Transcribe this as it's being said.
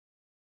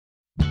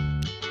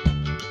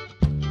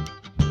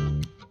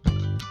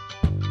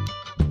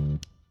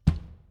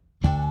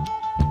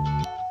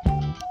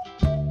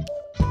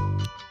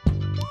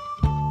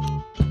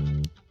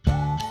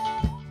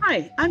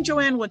Hi, I'm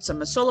Joanne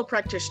Woodsum, a solo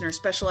practitioner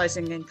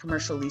specializing in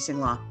commercial leasing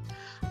law.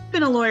 I've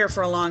been a lawyer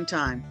for a long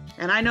time,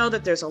 and I know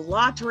that there's a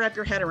lot to wrap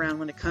your head around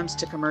when it comes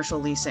to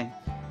commercial leasing.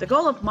 The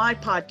goal of my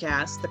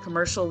podcast, the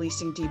Commercial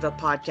Leasing Diva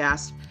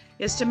podcast,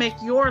 is to make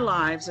your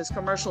lives as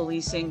commercial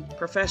leasing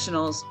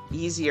professionals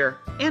easier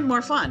and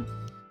more fun.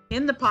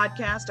 In the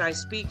podcast, I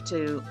speak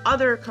to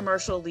other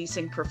commercial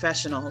leasing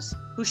professionals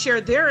who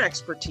share their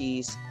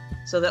expertise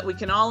so that we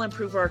can all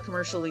improve our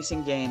commercial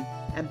leasing game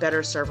and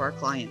better serve our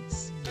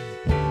clients.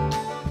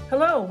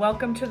 Hello,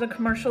 welcome to the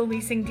Commercial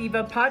Leasing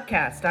Diva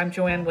podcast. I'm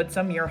Joanne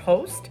Woodsum, your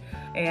host,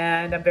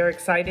 and I'm very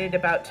excited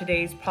about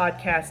today's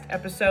podcast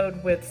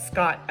episode with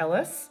Scott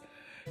Ellis,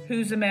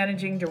 who's the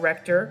managing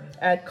director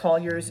at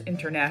Colliers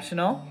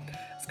International.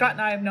 Scott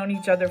and I have known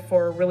each other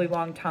for a really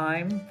long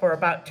time. For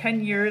about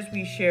 10 years,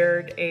 we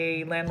shared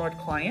a landlord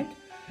client.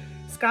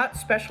 Scott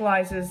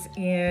specializes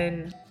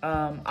in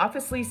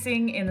office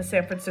leasing in the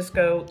San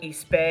Francisco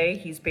East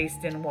Bay. He's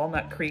based in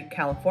Walnut Creek,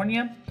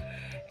 California.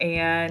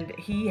 And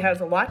he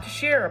has a lot to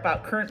share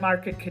about current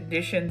market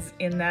conditions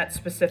in that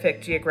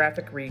specific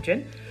geographic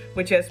region,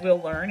 which, as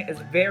we'll learn, is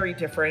very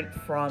different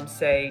from,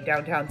 say,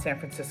 downtown San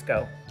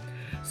Francisco.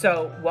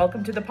 So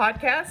welcome to the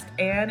podcast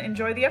and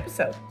enjoy the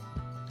episode.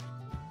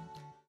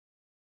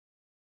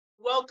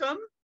 Welcome,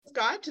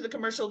 Scott, to the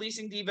Commercial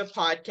Leasing Diva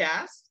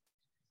podcast.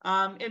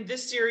 In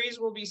this series,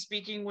 we'll be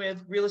speaking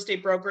with real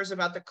estate brokers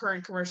about the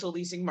current commercial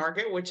leasing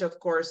market, which of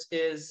course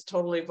is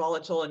totally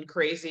volatile and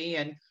crazy,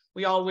 and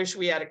we all wish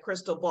we had a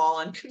crystal ball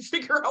and could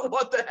figure out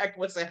what the heck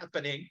was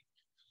happening.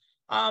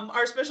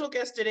 Our special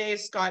guest today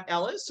is Scott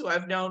Ellis, who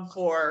I've known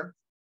for,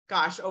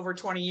 over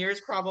 20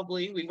 years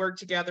probably. We worked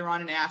together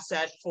on an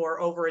asset for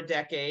over a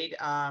decade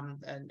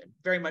and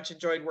very much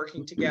enjoyed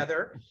working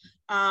together.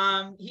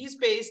 He's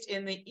based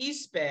in the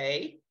East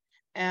Bay.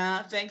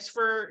 Thanks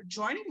for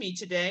joining me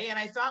today. And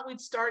I thought we'd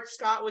start,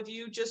 Scott, with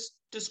you just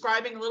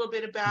describing a little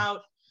bit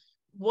about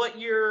what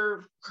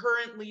your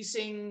current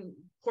leasing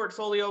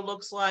portfolio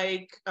looks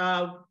like.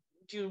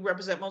 Do you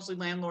represent mostly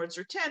landlords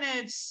or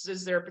tenants?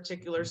 Is there a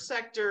particular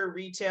sector,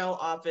 retail,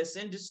 office,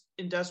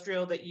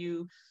 industrial that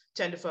you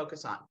tend to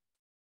focus on?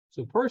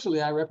 So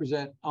personally, I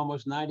represent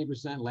almost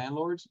 90%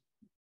 landlords.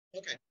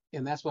 Okay.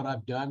 And that's what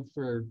I've done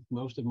for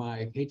most of my,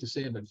 I hate to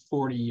say it, but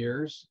 40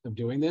 years of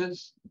doing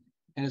this.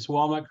 And it's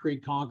Walnut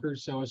Creek, Concord,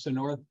 so it's the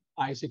North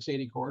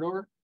I-680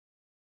 corridor.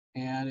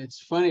 And it's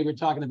funny, we're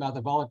talking about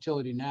the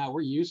volatility now.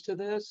 We're used to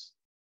this.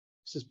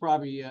 This is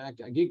probably,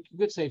 you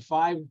could say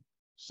 5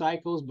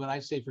 cycles, but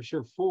I'd say for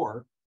sure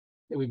 4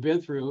 that we've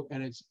been through.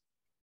 And it's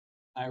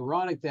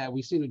ironic that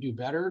we seem to do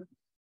better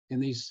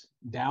in these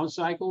down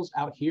cycles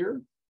out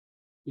here,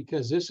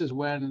 because this is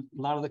when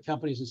a lot of the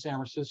companies in San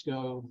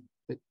Francisco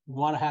that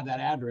want to have that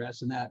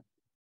address and that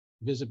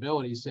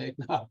visibility say,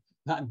 no,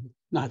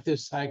 not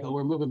this cycle.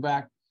 We're moving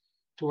back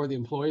to where the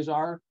employees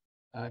are,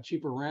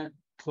 cheaper rent,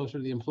 closer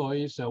to the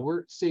employees. So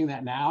we're seeing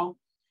that now.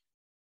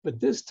 But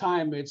this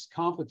time it's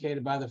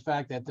complicated by the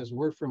fact that this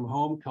work from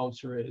home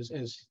culture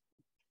has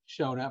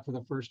shown up for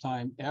the first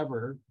time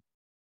ever.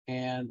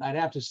 And I'd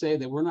have to say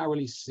that we're not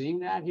really seeing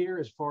that here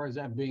as far as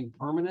that being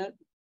permanent.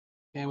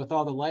 And with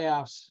all the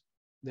layoffs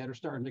that are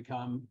starting to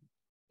come,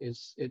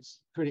 it's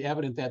pretty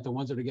evident that the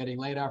ones that are getting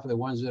laid off are the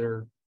ones that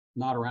are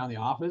not around the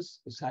office.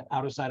 It's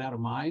out of sight, out of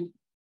mind.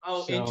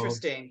 Oh, so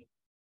interesting.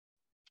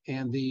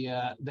 And the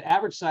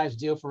average size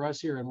deal for us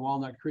here in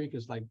Walnut Creek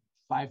is like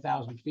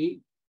 5,000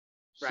 feet.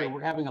 So right.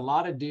 We're having a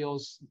lot of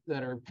deals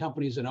that are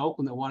companies in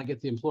Oakland that want to get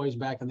the employees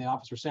back in the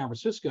office for San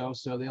Francisco.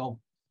 So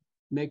they'll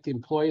make the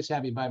employees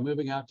happy by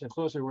moving out to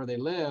closer to where they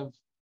live.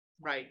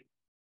 Right.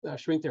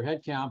 Shrink their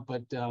headcount,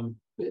 but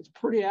it's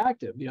pretty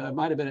active. You know, it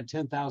might have been a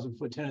 10,000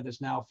 foot tenant that's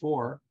now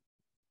 4.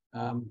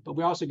 But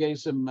we're also getting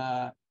some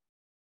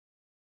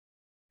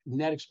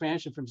net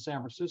expansion from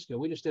San Francisco.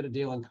 We just did a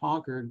deal in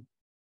Concord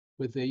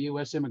with the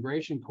U.S.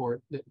 Immigration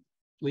Court that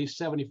leased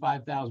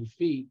 75,000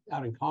 feet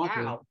out in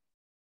Concord. Wow.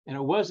 And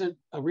it wasn't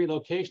a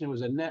relocation, it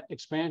was a net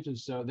expansion.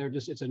 So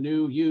it's a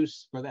new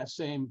use for that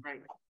same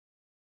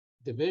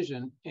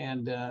division.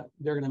 And they're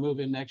going to move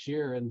in next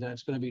year, and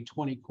it's going to be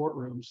 20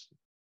 courtrooms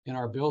in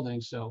our building.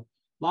 So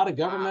a lot of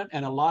government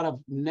and a lot of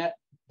net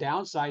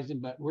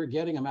downsizing, but we're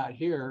getting them out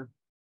here.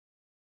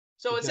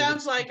 So it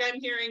sounds like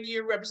I'm hearing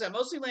you represent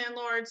mostly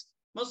landlords,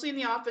 mostly in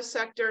the office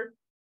sector.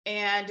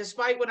 And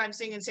despite what I'm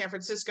seeing in San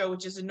Francisco,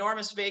 which is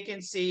enormous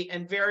vacancy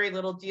and very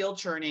little deal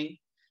churning,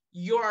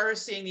 you're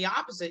seeing the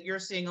opposite. You're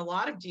seeing a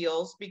lot of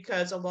deals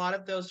because a lot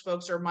of those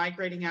folks are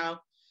migrating out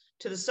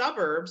to the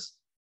suburbs,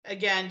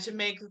 again,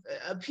 to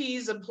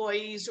appease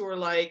employees who are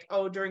like,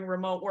 oh, during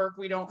remote work,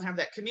 we don't have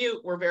that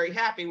commute. We're very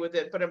happy with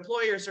it. But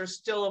employers are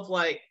still of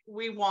like,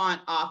 we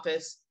want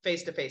office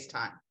face-to-face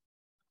time.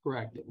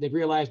 Correct. They've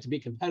realized to be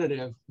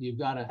competitive, you've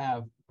got to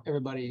have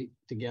everybody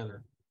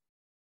together.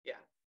 Yeah.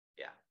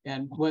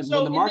 And when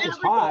the market's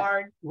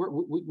hot,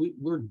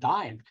 we're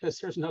dying because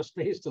there's no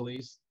space to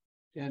lease.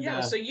 And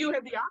so you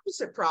have the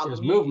opposite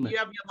problem. You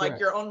have like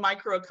your own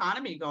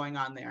microeconomy going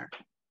on there.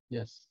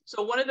 Yes.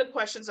 So one of the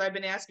questions I've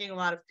been asking a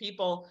lot of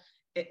people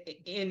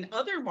in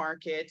other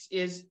markets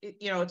is,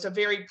 it's a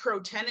very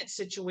pro-tenant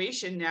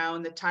situation now,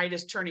 and the tide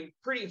is turning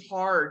pretty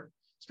hard,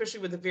 especially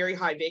with a very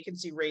high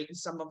vacancy rate in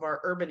some of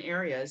our urban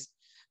areas.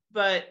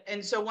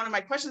 And so one of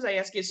my questions I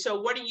ask is, so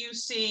what are you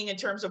seeing in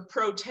terms of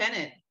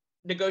pro-tenant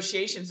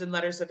negotiations and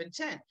letters of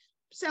intent?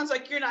 Sounds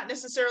like you're not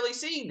necessarily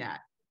seeing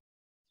that.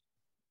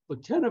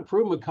 But tenant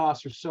improvement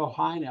costs are so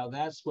high now,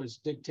 that's what's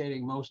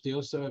dictating most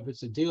deals. So if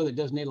it's a deal that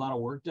doesn't need a lot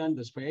of work done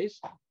to space,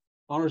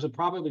 owners will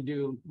probably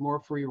do more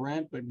free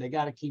rent, but they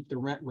got to keep the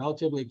rent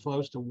relatively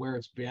close to where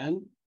it's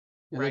been.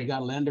 And they've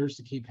got lenders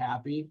to keep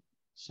happy.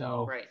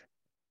 So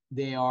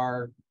they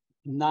are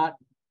not,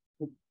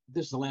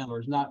 this is the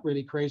landlord's not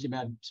really crazy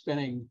about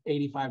spending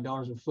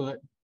 $85 a foot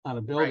on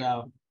a build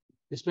out,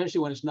 especially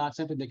when it's not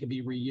something that can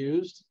be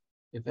reused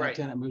if that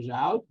tenant moves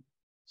out.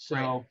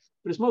 So,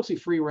 but it's mostly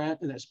free rent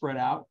and it's spread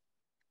out.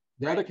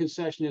 The other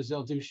concession is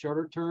they'll do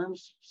shorter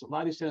terms. So a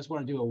lot of these tenants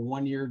want to do a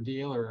 1-year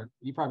deal, or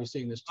you're probably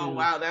seeing this too. Oh,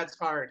 wow, that's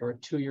hard. Or a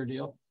 2-year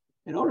deal.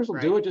 And owners will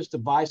do it just to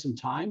buy some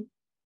time.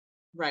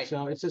 Right.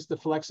 So it's just the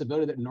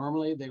flexibility that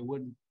normally they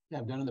wouldn't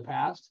have done in the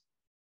past.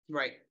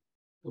 Right.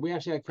 But we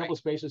actually had a couple of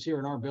spaces here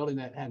in our building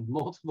that had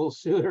multiple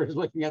suitors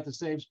looking at the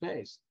same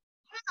space.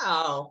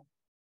 Wow.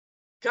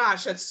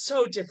 Gosh, that's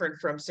so different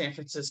from San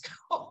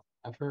Francisco.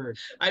 I've heard.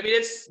 I mean,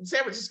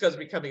 San Francisco is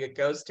becoming a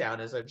ghost town,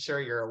 as I'm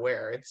sure you're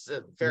aware. It's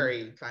a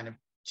very kind of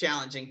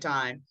challenging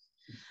time.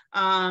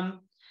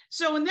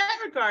 So in that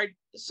regard,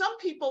 some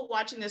people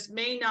watching this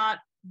may not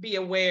be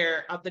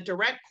aware of the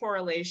direct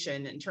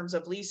correlation in terms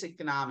of lease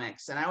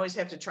economics. And I always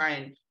have to try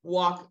and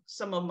walk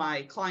some of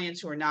my clients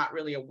who are not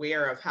really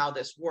aware of how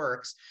this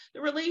works,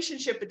 the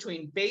relationship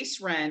between base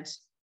rent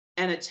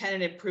and a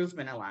tenant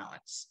improvement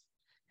allowance.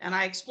 And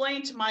I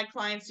explained to my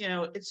clients,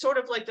 it's sort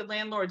of like the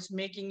landlord's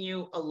making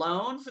you a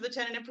loan for the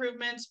tenant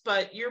improvements,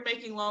 but you're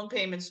making loan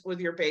payments with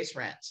your base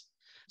rent.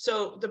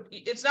 So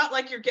it's not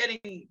like you're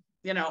getting,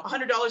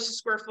 $100 a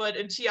square foot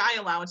in TI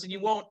allowance and you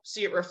won't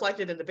see it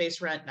reflected in the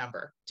base rent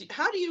number.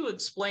 How do you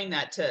explain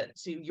that to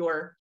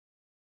your,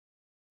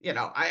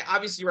 I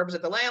obviously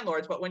represent the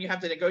landlords, but when you have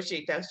to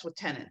negotiate that's with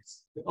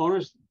tenants. The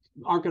owners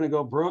aren't going to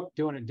go broke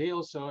doing a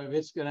deal. So if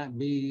it's going to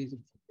be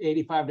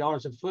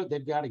 $85 a foot,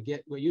 they've got to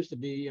get what used to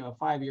be a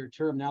 5-year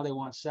term. Now they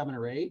want 7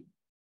 or 8.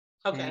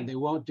 Okay. And they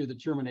won't do the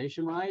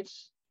termination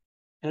rights.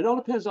 And it all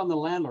depends on the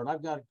landlord.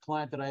 I've got a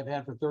client that I've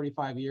had for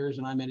 35 years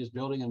and I'm in his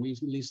building and we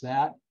lease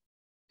that.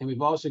 And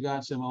we've also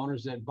got some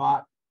owners that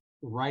bought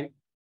right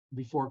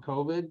before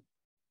COVID.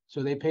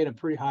 So they paid a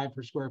pretty high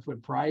per square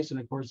foot price. And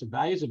of course, the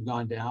values have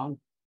gone down.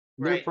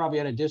 They're probably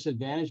at a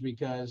disadvantage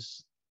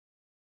because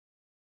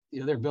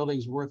their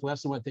building's worth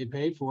less than what they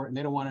paid for it. And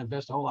they don't want to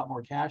invest a whole lot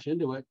more cash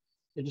into it.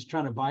 They're just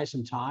trying to buy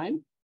some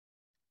time.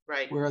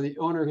 Right. Where the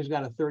owner who's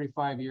got a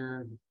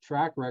 35-year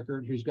track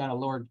record, who's got a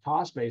lower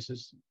cost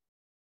basis,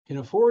 can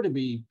afford to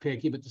be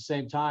picky, but at the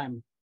same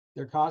time,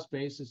 their cost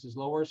basis is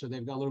lower. So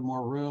they've got a little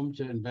more room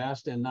to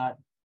invest and not,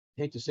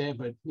 hate to say it,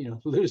 but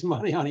lose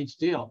money on each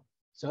deal.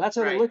 So that's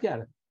how they look at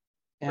it.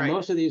 And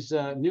most of these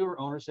newer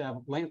owners have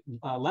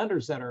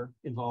lenders that are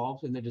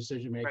involved in the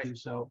decision making.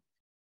 So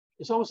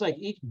it's almost like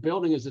each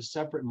building is a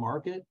separate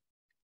market.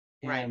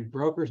 And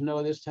brokers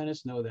know this,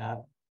 tenants know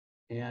that.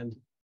 And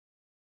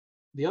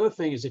the other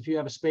thing is if you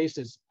have a space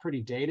that's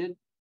pretty dated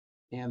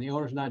and the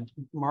owner's not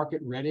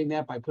market readying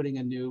that by putting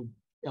in new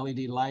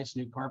LED lights,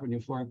 new carpet, new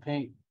flooring,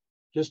 paint,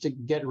 just to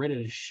get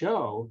ready to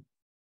show,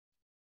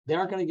 they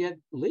aren't going to get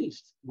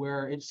leased.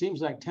 Where it seems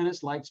like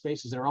tenants like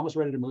spaces they're almost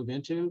ready to move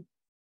into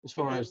as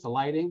far as the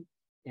lighting.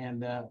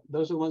 And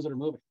those are the ones that are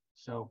moving.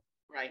 So.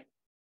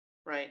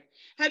 Right.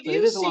 Have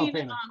you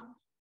seen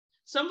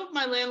some of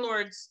my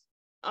landlords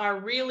are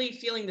really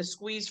feeling the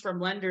squeeze from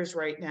lenders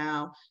right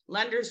now.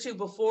 Lenders who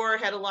before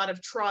had a lot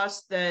of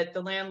trust that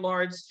the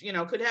landlords,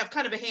 could have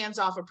kind of a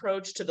hands-off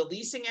approach to the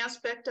leasing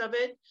aspect of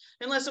it,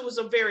 unless it was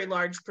a very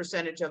large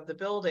percentage of the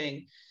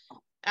building.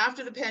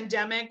 After the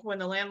pandemic, when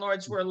the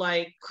landlords were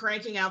like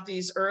cranking out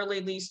these early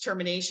lease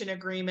termination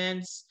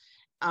agreements,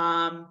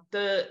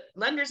 the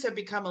lenders have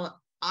become,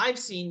 I've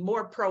seen,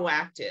 more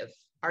proactive.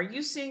 Are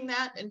you seeing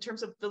that in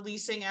terms of the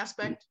leasing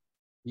aspect?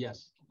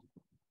 Yes.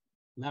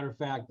 Matter of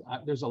fact,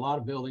 there's a lot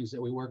of buildings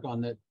that we work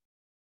on that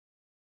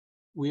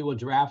we will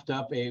draft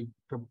up a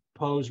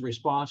proposed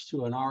response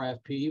to an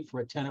RFP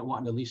for a tenant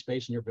wanting to lease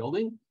space in your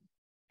building.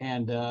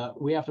 And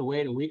we have to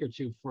wait a week or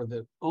two for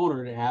the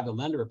owner to have the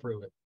lender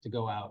approve it to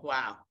go out.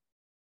 Wow.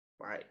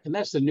 Right. And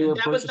that's the newer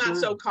that purchaser. Was not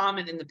so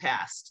common in the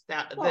past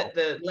that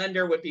the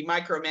lender would be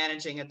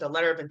micromanaging at the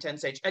letter of intent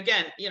stage.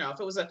 Again, if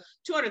it was a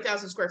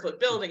 200,000 square foot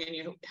building and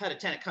you had a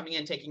tenant coming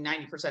in taking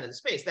 90% of the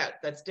space,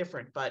 that's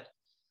different. But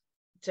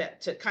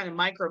to kind of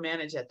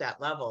micromanage at that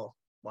level,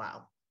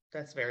 wow,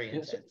 that's very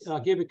intense.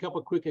 I'll give you a couple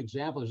of quick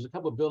examples. There's a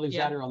couple of buildings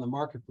out here on the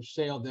market for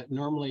sale that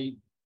normally,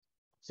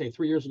 say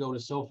 3 years ago, would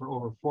have sold for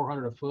over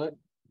 $400 a foot.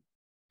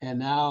 And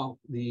now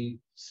the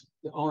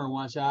owner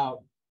wants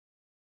out.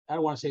 I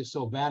don't want to say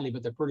so badly,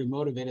 but they're pretty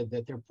motivated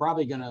that they're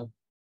probably going to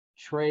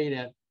trade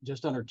at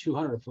just under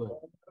 $200 a foot.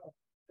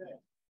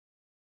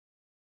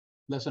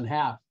 Less than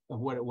half of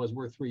what it was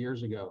worth 3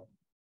 years ago.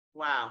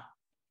 Wow.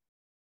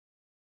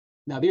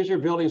 Now, these are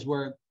buildings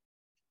where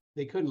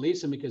they couldn't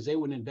lease them because they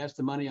wouldn't invest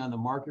the money on the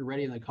market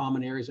ready in the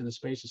common areas and the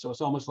spaces. So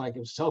it's almost like it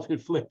was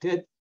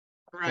self-inflicted.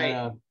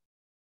 Right.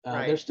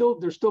 Right.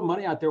 There's still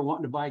money out there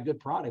wanting to buy a good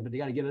product, but they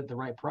got to get it at the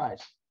right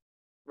price.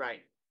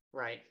 Right.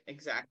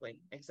 Exactly.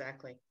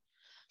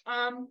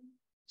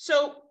 So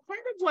part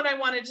of what I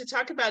wanted to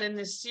talk about in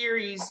this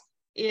series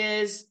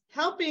is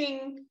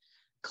helping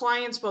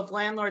clients, both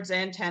landlords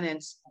and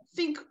tenants,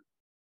 think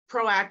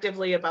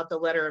proactively about the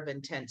letter of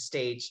intent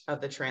stage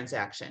of the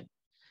transaction.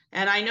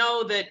 And I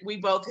know that we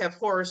both have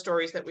horror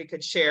stories that we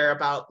could share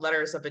about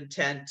letters of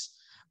intent,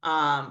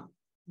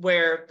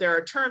 where there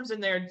are terms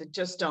in there that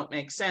just don't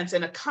make sense.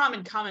 And a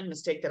common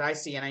mistake that I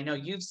see, and I know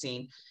you've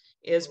seen,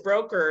 is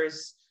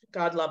brokers,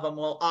 God love them,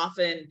 will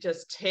often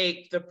just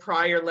take the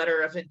prior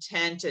letter of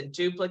intent and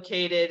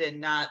duplicate it and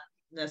not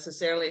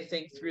necessarily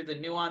think through the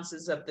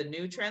nuances of the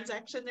new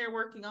transaction they're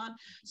working on.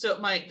 So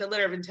the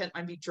letter of intent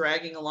might be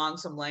dragging along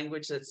some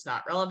language that's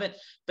not relevant,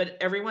 but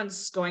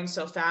everyone's going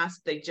so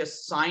fast, they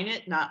just sign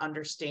it, not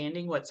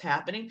understanding what's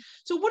happening.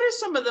 So what are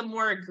some of the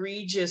more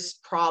egregious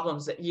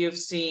problems that you've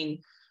seen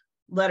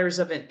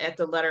at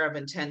the letter of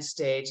intent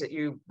stage that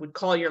you would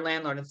call your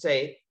landlord and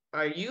say,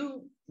 are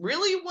you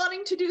really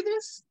wanting to do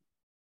this?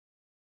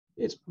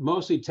 It's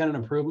mostly tenant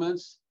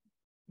improvements.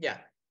 Yeah.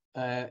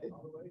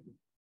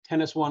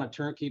 Tenants want a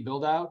turnkey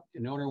build out,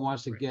 and the owner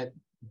wants to get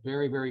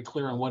very, very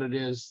clear on what it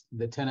is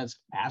the tenant's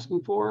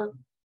asking for.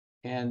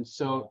 And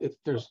so if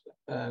there's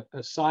a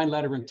signed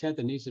letter of intent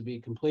that needs to be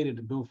completed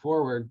to move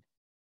forward,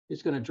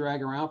 it's going to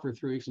drag around for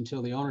 3 weeks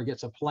until the owner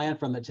gets a plan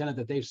from the tenant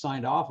that they've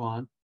signed off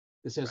on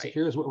that says,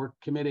 here's what we're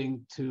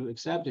committing to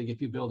accepting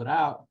if you build it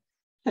out.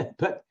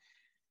 But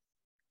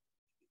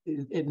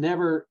it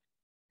never,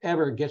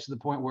 ever gets to the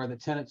point where the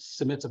tenant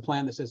submits a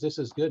plan that says this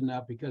is good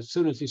enough, because as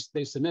soon as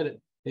they submit it,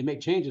 they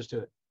make changes to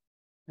it.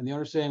 And the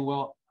owner's saying,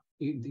 well,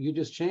 you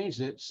just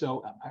changed it,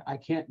 so I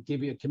can't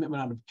give you a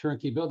commitment on a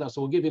turnkey build out,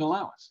 so we'll give you an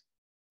allowance.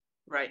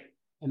 Right.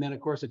 And then, of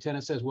course, the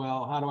tenant says,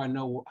 well, how do I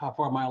know how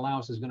far my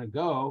allowance is going to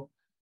go?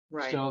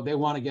 Right. So they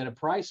want to get a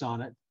price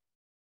on it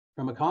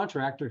from a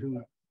contractor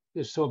who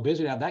is so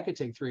busy now that could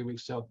take 3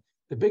 weeks. So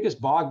the biggest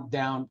bog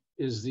down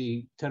is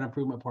the tenant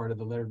improvement part of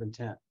the letter of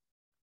intent.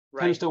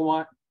 Right. Tenants don't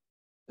want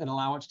an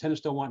allowance.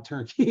 Tenants don't want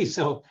turnkey.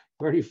 So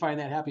where do you find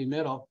that happy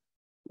middle?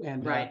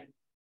 And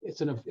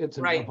it's an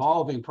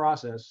evolving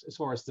process as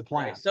far as the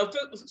plan. Right. So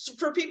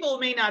for people who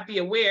may not be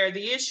aware,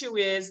 the issue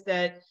is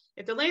that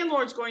if the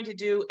landlord's going to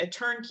do a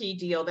turnkey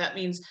deal, that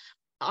means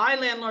I,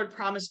 landlord,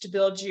 promise to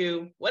build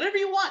you whatever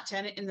you want,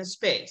 tenant, in the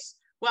space.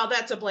 Well,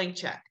 that's a blank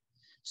check.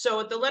 So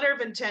at the letter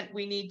of intent,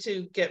 we need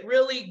to get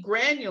really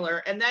granular,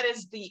 and that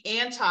is the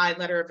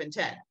anti-letter of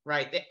intent,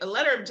 right? The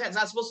letter of intent is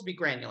not supposed to be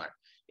granular.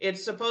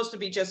 It's supposed to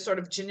be just sort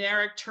of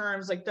generic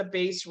terms like the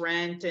base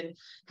rent and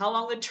how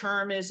long the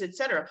term is, et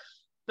cetera.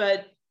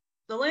 But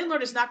the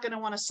landlord is not going to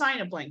want to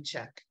sign a blank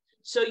check.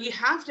 So you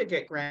have to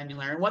get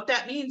granular. And what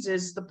that means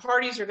is the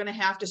parties are going to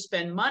have to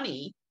spend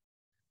money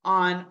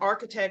on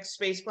architects,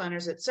 space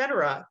planners, et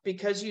cetera,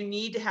 because you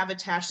need to have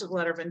attached to the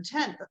letter of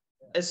intent,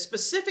 as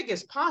specific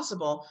as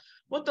possible,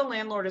 what the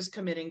landlord is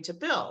committing to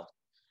build.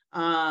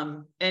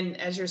 And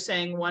as you're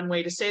saying, one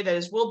way to say that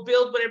is we'll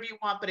build whatever you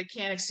want, but it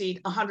can't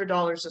exceed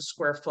 $100 a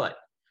square foot.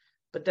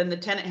 But then the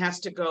tenant has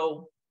to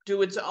go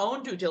do its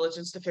own due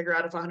diligence to figure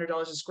out if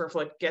 $100 a square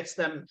foot gets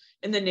them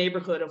in the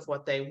neighborhood of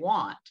what they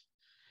want.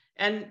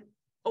 And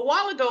a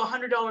while ago,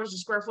 $100 a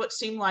square foot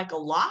seemed like a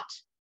lot,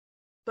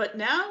 but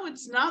now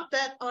it's not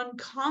that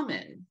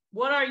uncommon.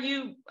 Are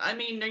you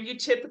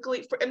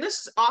typically, and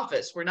this is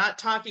office, we're not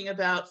talking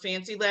about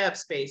fancy lab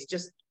space,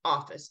 just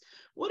office.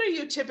 What are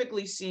you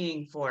typically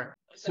seeing for?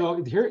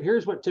 So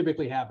here's what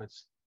typically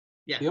happens.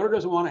 Yeah. The owner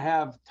doesn't want to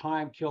have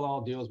time kill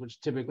all deals,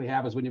 which typically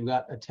happens when you've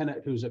got a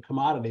tenant who's a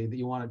commodity that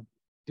you want to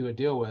do a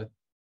deal with.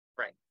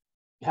 Right.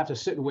 You have to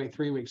sit and wait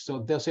 3 weeks. So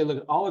they'll say,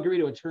 look, I'll agree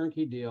to a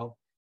turnkey deal,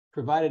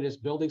 provided it's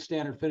building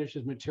standard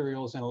finishes,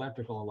 materials, and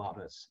electrical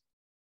allotments.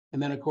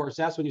 And then, of course,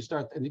 that's when you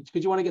start,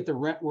 because you want to get the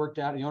rent worked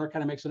out. And the owner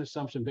kind of makes an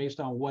assumption based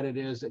on what it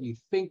is that you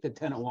think the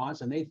tenant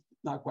wants, and they're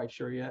not quite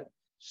sure yet.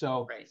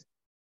 So,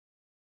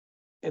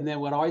 and then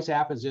what always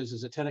happens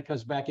is the tenant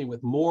comes back in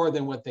with more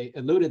than what they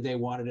alluded they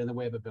wanted in the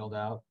way of a build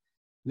out.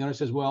 And the owner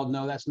says, well,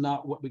 no, that's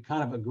not what we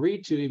kind of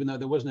agreed to, even though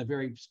there wasn't a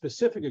very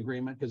specific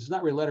agreement, because it's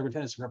not really a letter of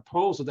intent, it's a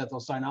proposal that they'll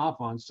sign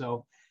off on.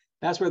 So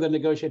that's where the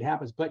negotiation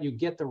happens. But you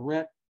get the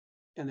rent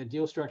and the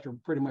deal structure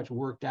pretty much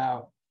worked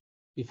out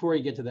before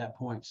you get to that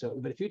point. So,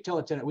 but if you tell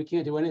a tenant, we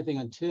can't do anything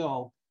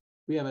until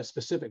we have a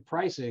specific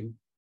pricing,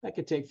 that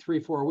could take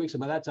 3-4 weeks.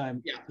 And by that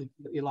time,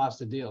 you lost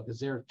the deal, because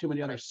there are too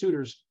many other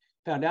suitors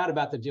found out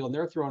about the deal and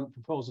they're throwing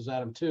proposals at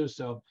them too.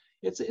 So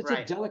it's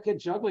a delicate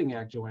juggling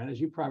act, Joanne, as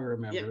you probably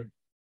remember. Yeah.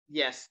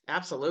 Yes,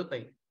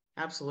 absolutely.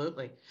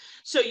 Absolutely.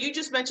 So you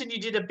just mentioned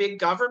you did a big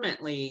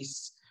government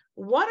lease.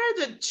 What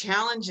are the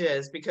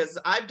challenges? Because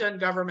I've done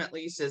government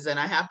leases and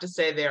I have to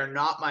say they are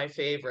not my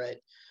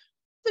favorite.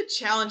 The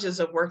challenges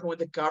of working with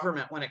the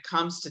government when it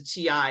comes to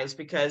TIs,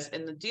 because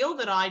in the deal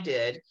that I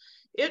did,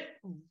 it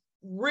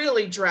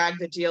really drag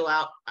the deal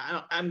out,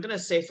 I'm going to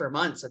say for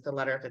months at the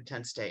letter of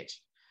intent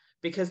stage,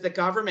 because the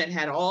government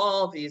had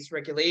all these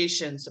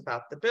regulations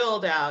about the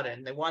build out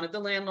and they wanted the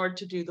landlord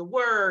to do the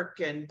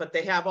work. But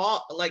they have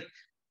all like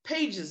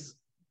pages,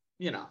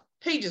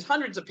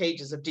 hundreds of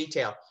pages of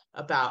detail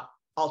about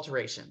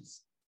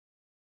alterations.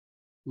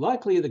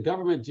 Luckily, the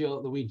government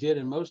deal that we did,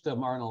 and most of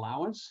them are an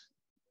allowance.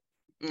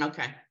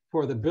 Okay.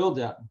 For the build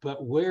out.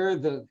 But where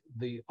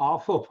the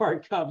awful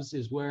part comes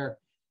is where,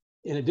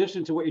 in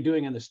addition to what you're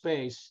doing in the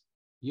space,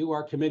 you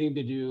are committing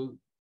to do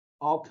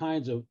all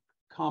kinds of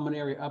common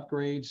area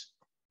upgrades,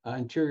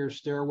 interior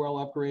stairwell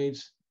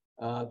upgrades,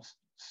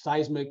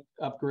 seismic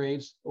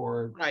upgrades,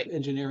 or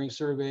engineering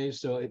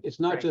surveys. So it's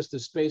not just the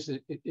space,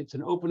 it's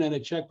an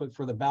open-ended checkbook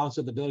for the balance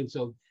of the building.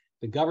 So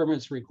the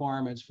government's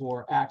requirements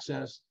for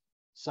access,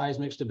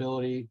 seismic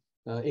stability,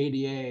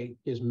 ADA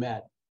is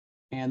met.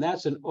 And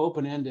that's an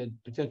open-ended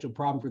potential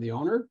problem for the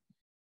owner.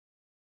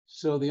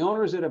 So the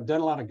owners that have done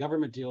a lot of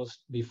government deals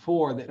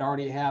before that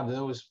already have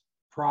those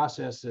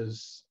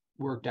processes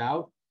worked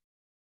out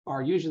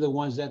are usually the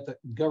ones that the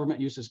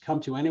government uses come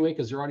to anyway,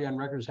 because they're already on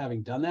record as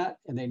having done that.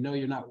 And they know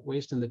you're not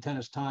wasting the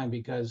tenant's time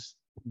because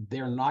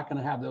they're not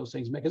going to have those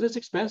things made, because it's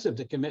expensive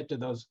to commit to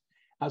those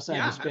outside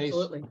the space.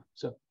 Absolutely.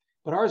 So,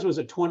 but ours was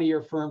a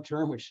 20-year firm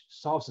term, which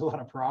solves a lot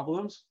of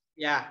problems.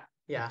 Yeah.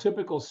 A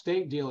typical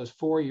state deal is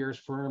 4 years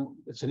firm.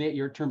 It's an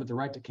 8-year term, but the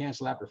right to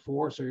cancel after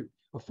 4. So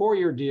a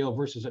 4-year deal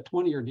versus a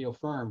 20-year deal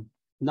firm,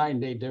 night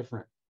and day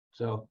different.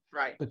 So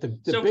but the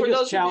so biggest for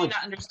those challenge, who may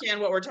not understand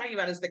what we're talking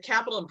about, is the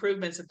capital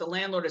improvements that the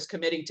landlord is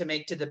committing to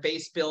make to the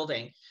base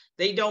building.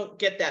 They don't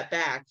get that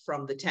back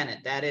from the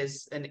tenant. That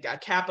is a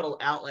capital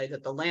outlay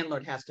that the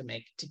landlord has to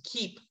make to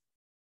keep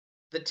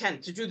the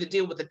tenant, to do the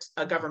deal with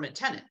a government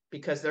tenant,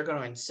 because they're going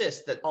to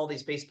insist that all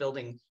these base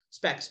building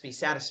specs be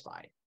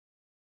satisfied.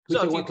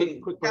 So if you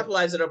can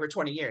capitalize it over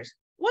 20 years,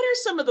 what are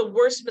some of the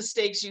worst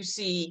mistakes you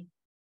see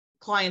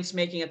clients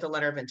making at the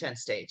letter of intent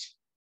stage?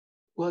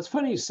 Well, it's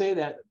funny you say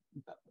that.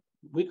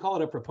 We call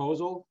it a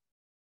proposal,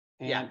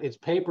 and it's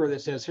paper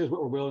that says, here's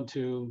what we're willing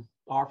to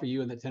offer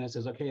you. And the tenant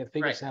says, okay, I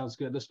think it sounds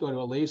good. Let's go to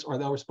a lease, or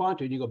they'll respond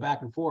to it. And you go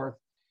back and forth,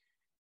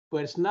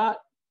 but it's not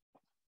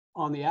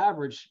on the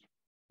average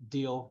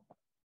deal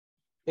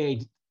a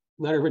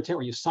letter of intent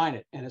where you sign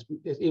it. And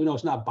it's even though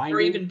it's not binding.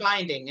 Or even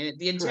binding. And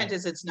the intent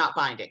is it's not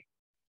binding.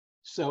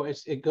 So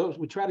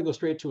we try to go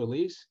straight to a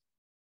lease.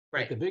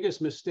 Right. But the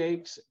biggest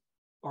mistakes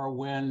are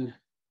when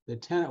the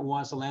tenant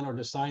wants the landlord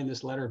to sign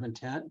this letter of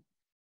intent,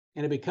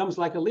 and it becomes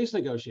like a lease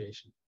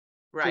negotiation.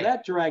 Right. So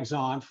that drags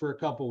on for a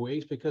couple of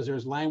weeks, because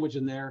there's language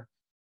in there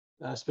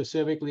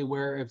specifically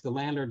where if the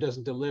landlord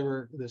doesn't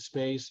deliver the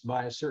space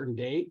by a certain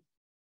date,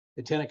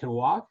 the tenant can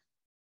walk.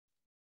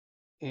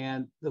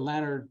 And the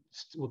landlord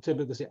will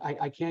typically say,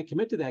 I can't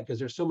commit to that because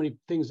there's so many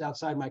things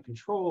outside my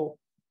control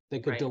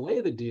that could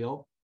delay the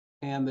deal.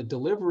 And the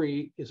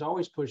delivery is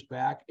always pushed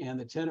back, and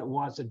the tenant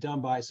wants it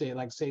done by, say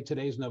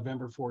today's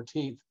November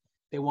 14th.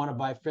 They want it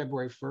by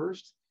February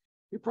 1st.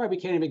 You probably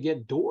can't even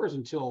get doors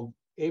until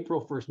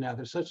April 1st now.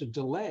 There's such a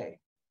delay.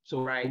 So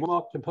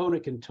one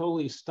component can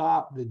totally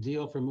stop the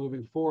deal from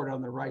moving forward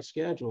on the right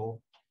schedule.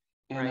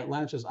 And the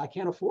landlord says, I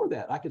can't afford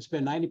that. I could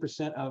spend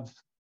 90% of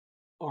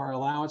our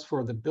allowance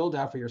for the build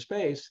out for your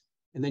space.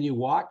 And then you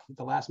walk at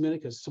the last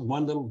minute because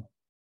one little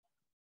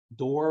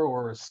door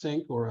or a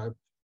sink or a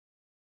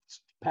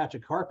patch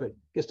of carpet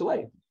gets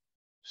delayed.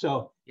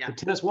 So the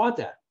tenants want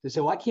that. They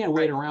say, well, I can't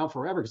wait around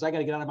forever because I got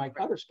to get out of my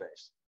other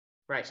space.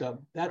 Right. So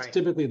that's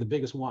typically the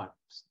biggest one.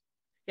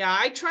 Yeah,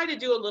 I try to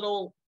do a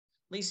little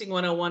leasing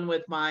 101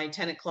 with my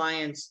tenant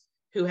clients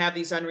who have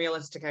these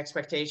unrealistic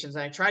expectations.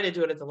 And I try to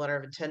do it at the letter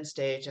of intent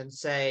stage and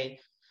say,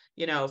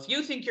 if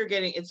you think you're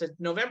getting, it's a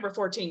November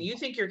 14, you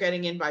think you're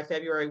getting in by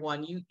February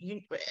 1,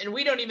 and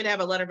we don't even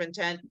have a letter of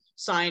intent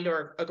signed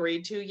or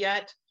agreed to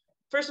yet.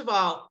 First of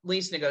all,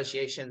 lease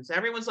negotiations.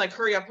 Everyone's like,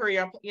 hurry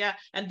up. Yeah.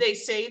 And they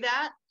say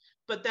that,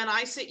 but then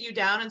I sit you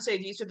down and say,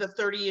 these are the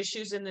 30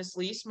 issues in this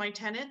lease, my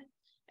tenant.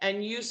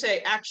 And you say,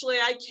 actually,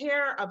 I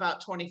care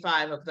about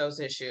 25 of those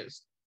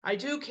issues. I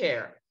do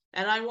care.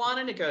 And I want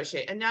to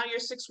negotiate. And now you're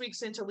 6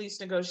 weeks into lease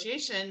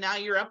negotiation. And now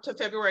you're up to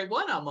February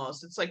 1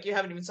 almost. It's like you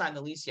haven't even signed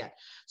the lease yet.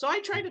 So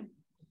I try to,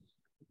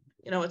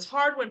 it's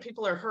hard when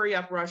people are hurry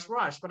up,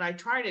 rush, but I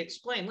try to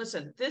explain,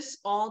 listen, this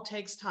all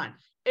takes time.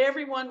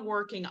 Everyone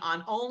working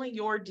on only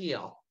your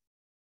deal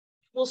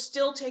will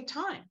still take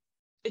time.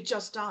 It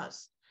just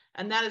does.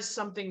 And that is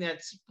something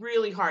that's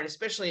really hard,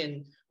 especially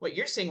in what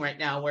you're seeing right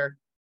now, where,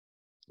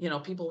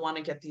 people want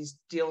to get these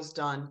deals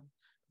done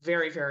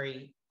very,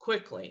 very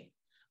quickly.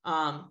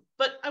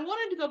 But I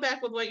wanted to go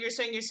back with what you're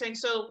saying. You're saying,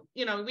 so,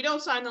 we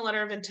don't sign the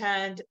letter of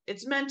intent.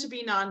 It's meant to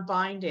be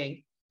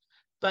non-binding.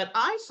 But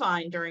I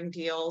find during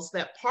deals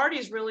that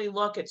parties really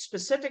look at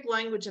specific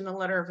language in the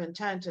letter of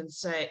intent and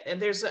say, and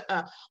there's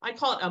I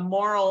call it a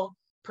moral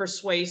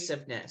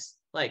persuasiveness.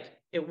 Like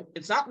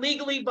it's not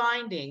legally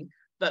binding,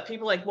 but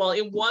people are like, well,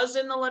 it was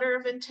in the letter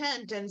of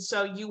intent, and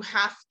so you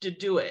have to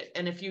do it.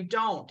 And if you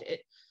don't,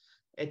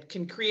 it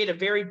can create a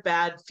very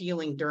bad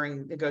feeling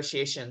during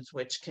negotiations,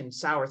 which can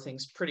sour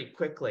things pretty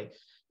quickly.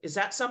 Is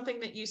that something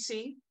that you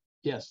see?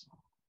 Yes.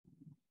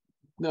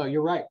 No,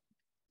 you're right.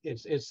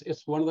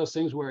 It's one of those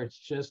things where it's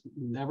just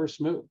never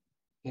smooth.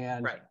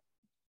 And Right.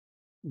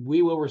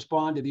 we will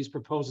respond to these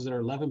proposals that are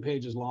 11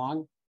 pages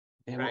long.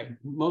 And Right.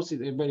 mostly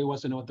everybody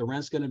wants to know what the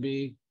rent's going to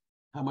be,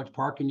 how much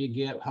parking you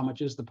get, how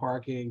much is the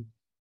parking,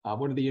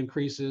 what are the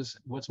increases,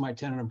 what's my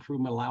tenant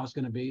improvement allowance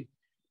going to be.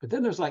 But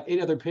then there's like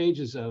 8 other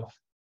pages of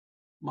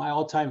my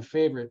all-time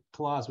favorite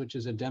clause, which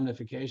is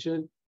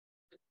indemnification.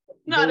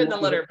 Not in the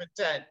letter of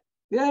intent.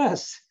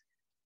 Yes,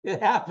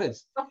 it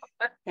happens.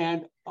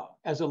 And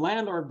as a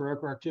landlord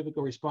broker, our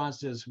typical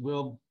response is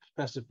we'll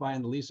specify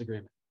in the lease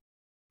agreement.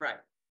 Right.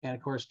 And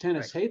of course,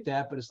 tenants hate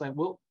that, but it's like,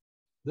 well,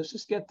 let's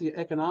just get the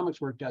economics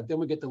worked out. Then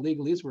we get the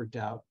legalese worked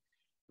out.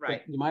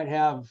 Right. But you might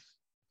have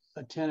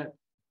a tenant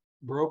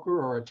broker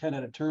or a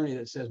tenant attorney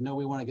that says, no,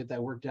 we want to get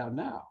that worked out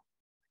now.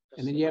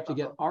 And then you have to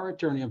get our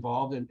attorney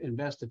involved and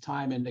invest the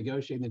time in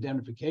negotiating the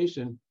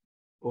indemnification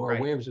or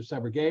waivers of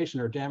subrogation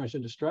or damage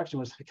and destruction.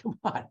 Was like, come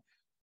on,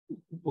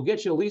 we'll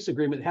get you a lease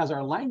agreement that has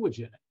our language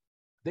in it.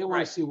 They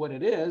want to see what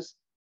it is.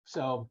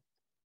 So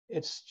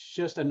it's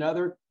just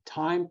another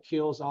time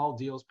kills all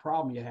deals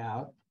problem you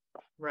have.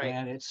 Right.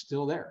 And it's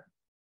still there.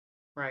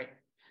 Right.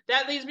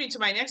 That leads me to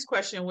my next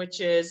question, which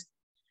is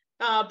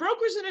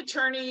brokers and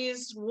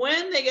attorneys,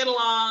 when they get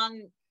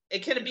along,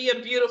 it can be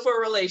a beautiful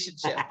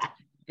relationship.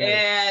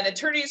 And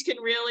attorneys can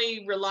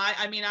really rely.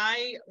 I mean,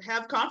 I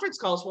have conference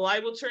calls. Well, I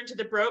will turn to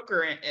the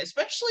broker, and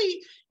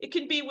especially it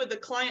can be with the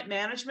client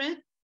management.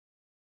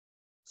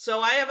 So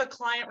I have a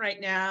client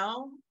right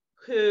now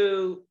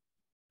who,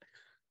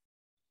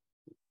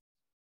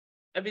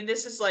 I mean,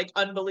 this is like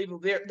unbelievable.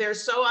 They're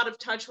so out of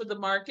touch with the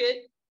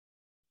market.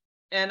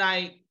 And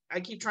I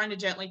keep trying to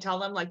gently tell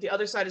them, like, the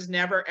other side is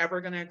never,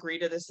 ever going to agree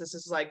to this. This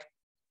is like,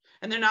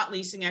 and they're not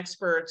leasing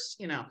experts,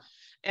 you know.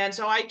 And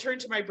so I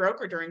turned to my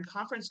broker during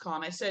conference call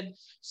and I said,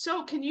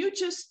 so can you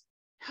just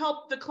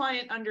help the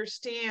client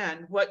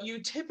understand what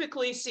you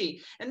typically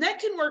see? And that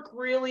can work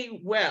really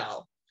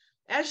well.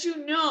 As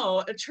you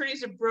know,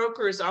 attorneys and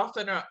brokers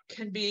often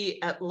can be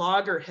at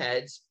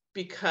loggerheads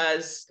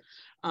because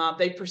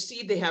they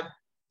perceive they have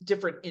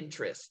different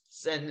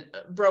interests, and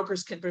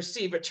brokers can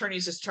perceive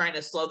attorneys as trying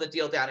to slow the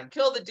deal down and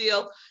kill the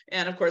deal.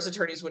 And of course,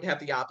 attorneys would have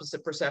the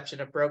opposite perception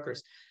of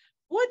brokers.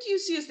 What do you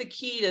see as the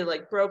key to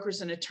like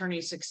brokers and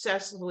attorneys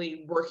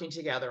successfully working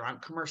together on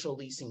commercial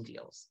leasing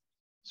deals?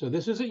 So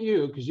this isn't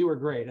you, because you were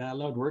great and I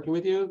loved working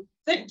with you.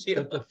 Thank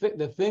you. But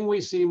the thing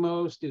we see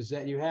most is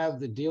that you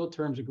have the deal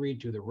terms agreed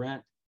to, the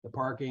rent, the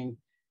parking,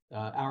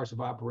 hours of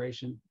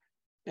operation.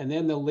 And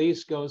then the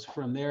lease goes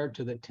from there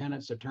to the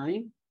tenant's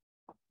attorney.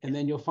 And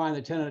then you'll find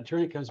the tenant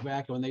attorney comes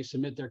back, and when they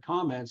submit their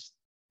comments,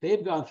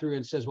 they've gone through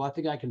and says, well, I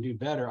think I can do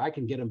better. I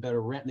can get them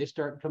better rent. And they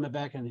start coming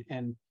back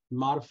and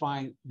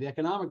modifying the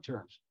economic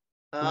terms.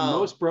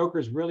 Most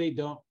brokers really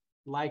don't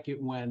like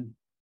it when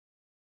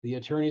the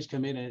attorneys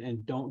come in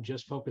and don't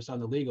just focus on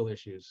the legal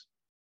issues.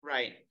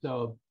 Right.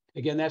 So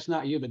again, that's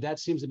not you, but that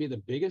seems to be the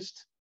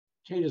biggest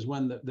changes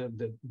when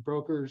the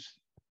brokers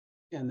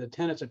and the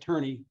tenant's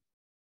attorney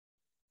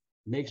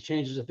makes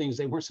changes to things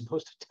they weren't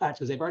supposed to touch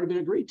because they've already been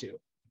agreed to.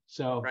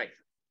 So right.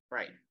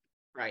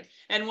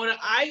 And what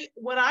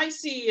I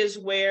see is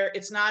where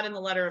it's not in the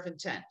letter of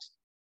intent.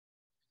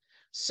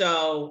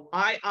 So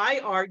I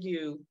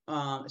argue,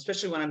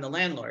 especially when I'm the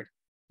landlord,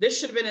 this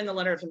should have been in the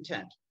letter of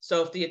intent.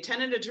 So if the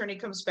tenant attorney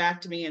comes back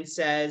to me and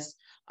says,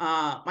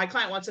 my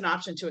client wants an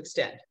option to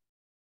extend.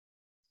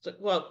 So,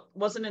 well, it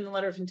wasn't in the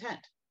letter of intent.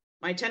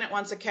 My tenant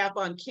wants a cap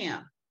on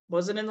CAM.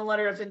 Wasn't in the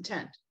letter of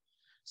intent.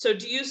 So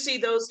do you see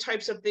those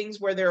types of things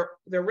where they're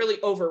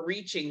really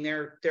overreaching?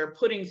 They're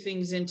putting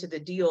things into the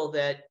deal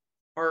that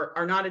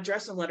are not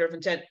addressed in the letter of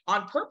intent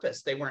on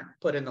purpose. They weren't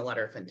put in the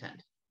letter of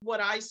intent. What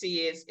I see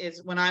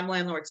is when I'm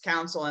landlord's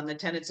counsel and the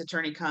tenant's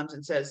attorney comes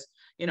and says,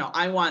 you know,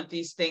 I want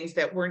these things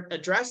that weren't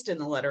addressed in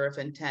the letter of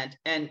intent.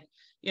 And,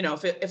 you know,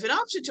 if an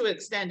option to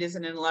extend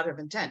isn't in the letter of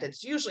intent,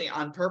 it's usually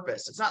on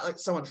purpose. It's not like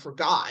someone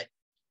forgot.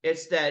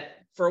 It's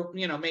that for,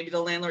 you know, maybe the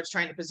landlord's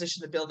trying to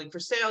position the building for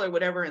sale or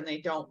whatever, and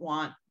they don't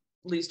want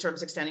lease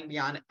terms extending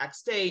beyond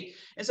X date.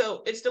 And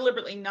so it's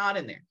deliberately not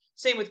in there.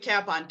 Same with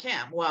cap on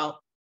CAM.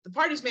 Well, the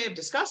parties may have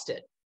discussed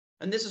it.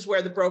 And this is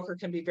where the broker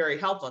can be very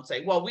helpful and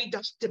say, well, we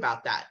talked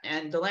about that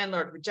and the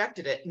landlord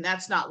rejected it. And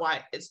that's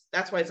why it's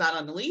not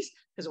on the lease,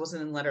 because it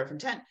wasn't in the letter of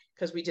intent,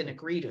 because we didn't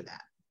agree to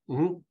that.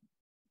 Mm-hmm.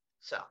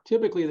 So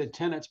typically the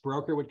tenant's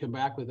broker would come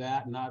back with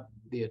that, not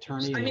the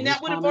attorney. I mean,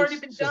 that would have already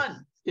been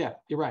done. Yeah,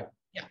 you're right.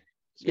 Yeah.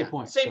 Good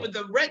point. Same with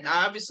the rent.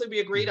 Obviously, we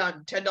agreed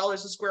on $10 a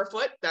square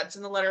foot. That's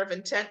in the letter of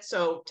intent.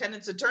 So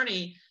tenant's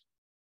attorney,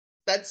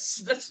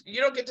 that's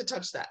you don't get to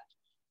touch that.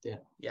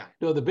 Yeah.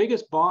 No, the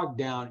biggest bog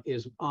down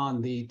is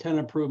on the tenant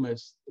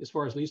improvements as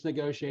far as lease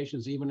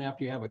negotiations, even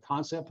after you have a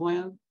concept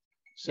plan.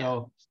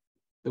 So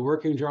the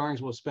working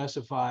drawings will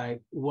specify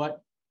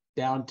what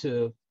down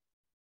to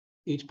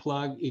each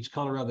plug, each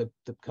color of the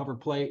cover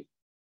plate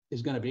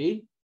is going to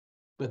be,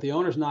 but the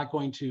owner's not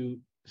going to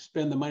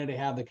spend the money to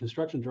have the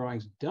construction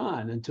drawings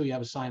done until you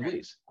have a signed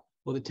lease.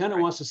 Well, the tenant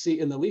Right. wants to see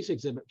in the lease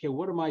exhibit, okay,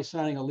 what am I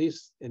signing a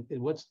lease and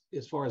what's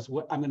as far as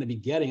what I'm going to be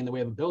getting in the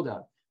way of a build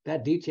out?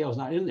 That detail is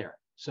not in there.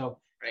 So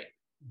Right.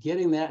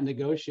 getting that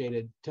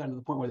negotiated to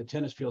the point where the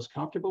tenant feels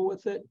comfortable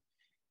with it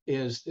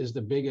is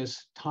the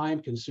biggest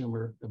time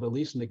consumer of a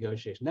lease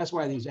negotiation. That's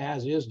why these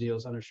as is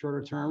deals on a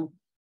shorter term,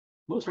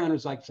 most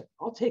landlords like,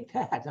 I'll take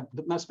that. I'm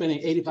not spending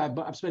 85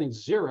 bucks, I'm spending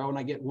zero and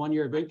I get 1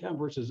 year of income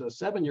versus a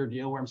 7-year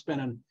deal where I'm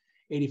spending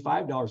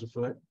 $85 a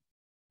foot. It's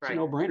a Right.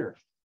 no-brainer.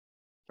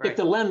 Right. If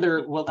the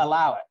lender will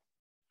allow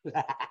it.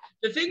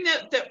 The thing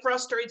that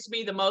frustrates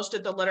me the most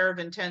at the letter of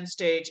intent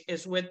stage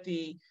is with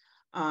the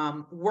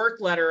work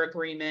letter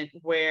agreement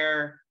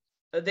where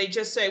they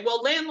just say,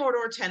 well, landlord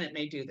or tenant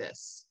may do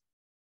this.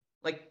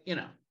 Like,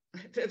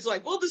 it's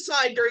like, we'll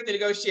decide during the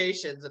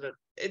negotiations. And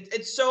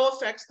it so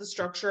affects the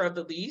structure of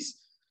the lease.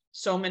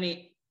 So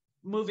many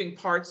moving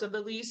parts of the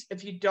lease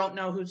if you don't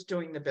know who's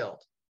doing the build.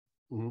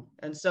 Mhm.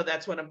 And so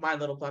that's one of my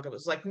little bucket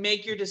was like,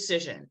 make your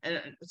decision. And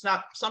it's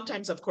not,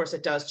 sometimes, of course,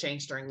 it does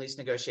change during lease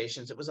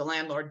negotiations. It was a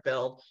landlord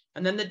build.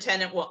 And then the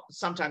tenant will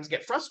sometimes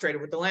get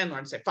frustrated with the landlord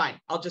and say, fine,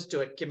 I'll just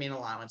do it. Give me an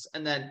allowance.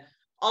 And then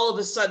all of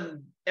a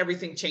sudden,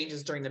 everything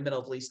changes during the middle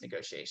of lease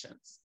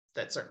negotiations.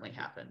 That certainly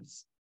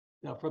happens.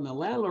 Now, from the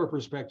landlord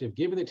perspective,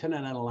 giving the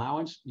tenant an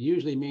allowance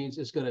usually means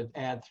it's going to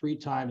add 3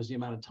 times the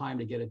amount of time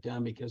to get it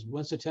done, because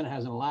once the tenant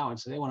has an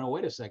allowance, they want to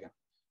wait a second.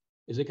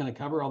 Is it going to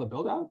cover all the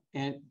build out?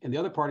 And the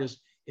other part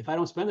is, if I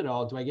don't spend it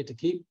all, do I get to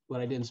keep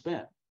what I didn't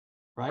spend?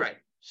 Right.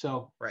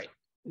 So Right.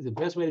 The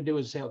best way to do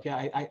it is say,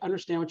 okay, I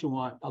understand what you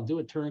want. I'll do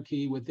it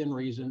turnkey within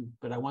reason,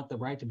 but I want the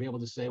right to be able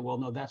to say, well,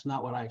 no, that's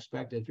not what I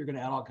expected. If you're going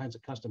to add all kinds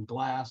of custom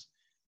glass,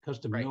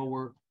 custom Right.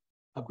 millwork,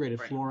 upgraded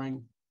Right.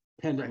 flooring,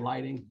 pendant Right.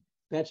 lighting,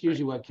 that's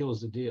usually what kills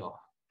the deal.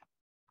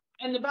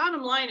 And the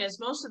bottom line is,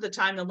 most of the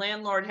time, the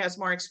landlord has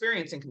more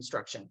experience in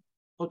construction.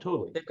 Oh,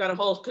 totally. They've got a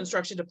whole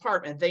construction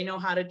department. They know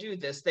how to do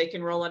this. They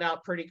can roll it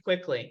out pretty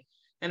quickly.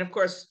 And of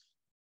course,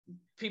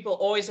 people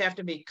always have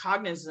to be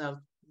cognizant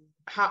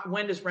of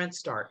when does rent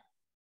start?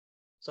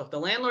 So if the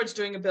landlord's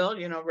doing a build,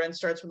 rent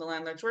starts when the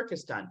landlord's work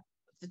is done.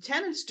 If the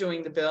tenant's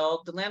doing the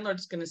build, the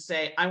landlord's going to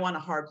say, I want a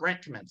hard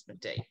rent commencement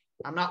date.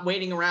 I'm not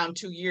waiting around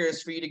 2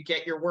 years for you to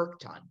get your work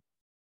done.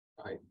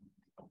 Right.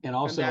 And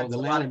also, and the a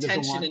lot landlord of doesn't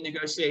tension want, and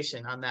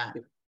negotiation on that.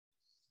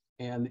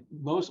 and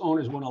most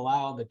owners won't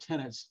allow the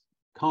tenant's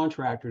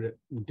contractor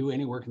to do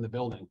any work in the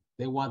building.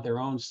 They want their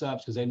own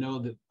subs because they know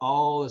that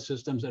all the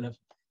systems, and if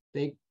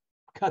they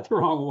cut the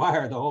wrong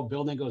wire, the whole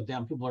building goes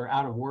down. People are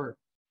out of work.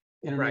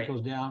 Internet Right.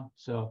 goes down.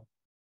 So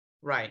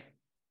Right.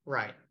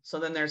 So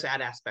then there's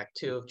that aspect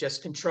too, of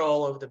just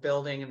control over the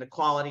building and the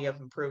quality of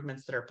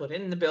improvements that are put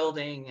in the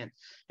building and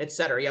et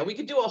cetera. Yeah, we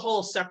could do a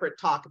whole separate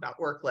talk about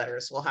work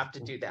letters. We'll have to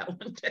do that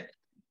one day.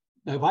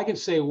 now, if I could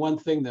say one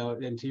thing though,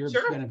 and to your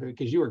Sure. benefit,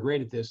 because you were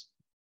great at this,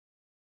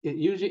 it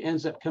usually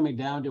ends up coming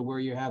down to where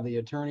you have the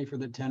attorney for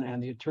the tenant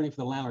and the attorney for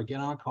the landlord get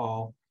on a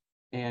call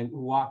and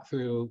walk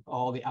through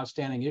all the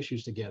outstanding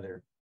issues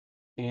together.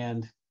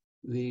 And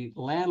the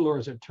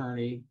landlord's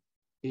attorney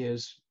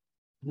is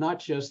not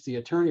just the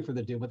attorney for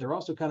the deal, but they're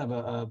also kind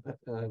of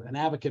an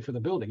advocate for the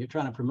building. You're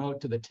trying to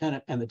promote to the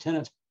tenant and the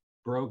tenant's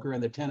broker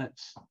and the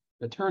tenant's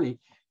attorney,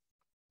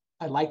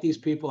 I like these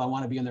people, I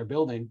want to be in their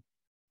building.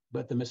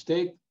 But the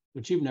mistake,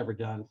 which you've never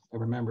done, I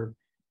remember,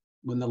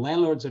 when the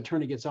landlord's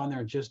attorney gets on there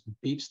and just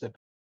beats the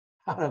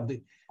out of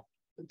the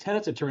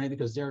tenant's attorney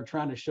because they're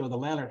trying to show the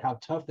landlord how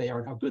tough they are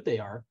and how good they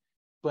are.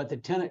 But the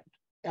tenant,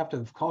 after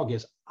the call,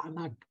 goes, I'm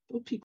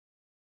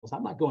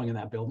not going in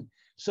that building.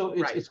 So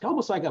it's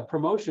almost like a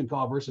promotion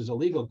call versus a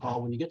legal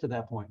call when you get to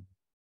that point.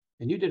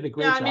 And you did a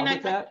great job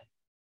with that.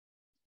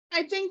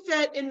 I think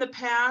that in the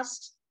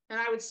past, and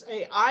I would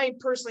say I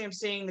personally am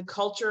seeing the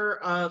culture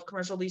of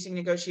commercial leasing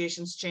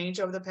negotiations change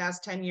over the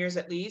past 10 years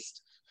at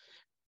least.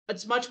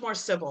 It's much more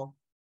civil.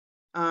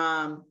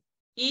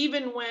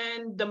 Even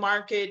when the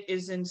market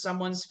is in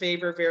someone's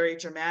favor very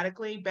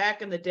dramatically.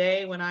 Back in the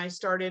day when I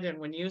started and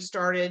when you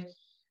started,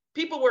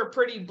 people were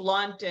pretty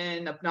blunt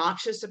and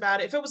obnoxious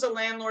about it. If it was a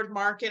landlord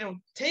market,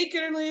 take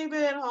it or leave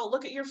it. I'll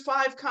look at your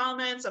 5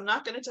 comments. I'm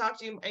not going to talk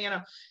to you.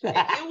 It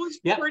was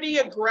Yep. pretty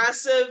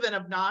aggressive and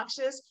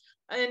obnoxious.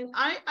 And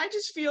I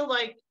just feel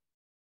like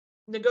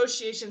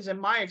negotiations, in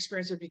my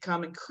experience, have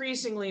become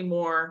increasingly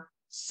more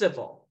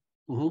civil,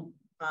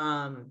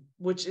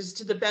 which is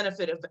to the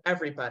benefit of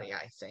everybody,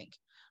 I think.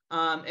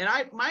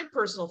 And my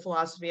personal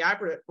philosophy, I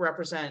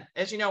represent,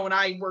 as you know, when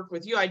I worked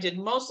with you, I did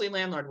mostly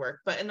landlord work,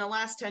 but in the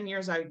last 10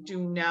 years, I do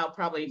now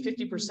probably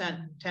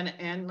 50% tenant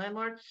and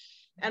landlord.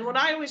 And what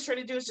I always try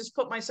to do is just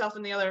put myself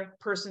in the other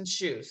person's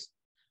shoes.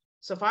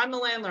 So if I'm the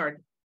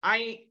landlord,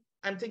 I'm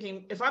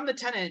thinking, if I'm the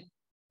tenant,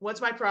 what's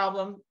my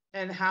problem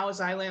and how as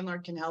I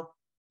landlord can help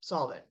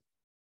solve it?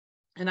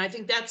 And I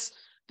think that's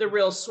the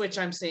real switch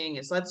I'm seeing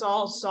is let's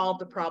all solve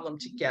the problem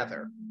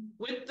together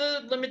with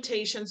the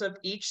limitations of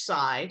each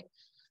side.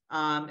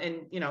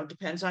 And,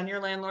 depends on your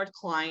landlord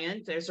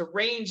client. There's a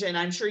range, and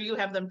I'm sure you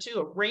have them too,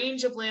 a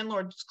range of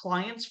landlord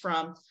clients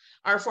from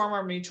our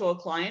former mutual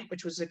client,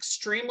 which was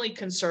extremely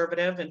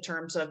conservative in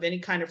terms of any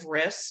kind of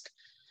risk,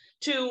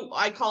 to,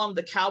 I call them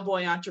the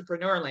cowboy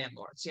entrepreneur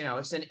landlords. You know,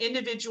 it's an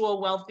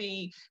individual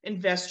wealthy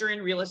investor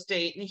in real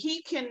estate, and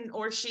he can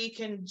or she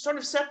can sort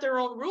of set their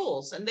own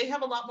rules, and they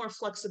have a lot more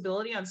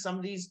flexibility on some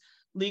of these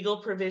legal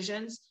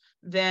provisions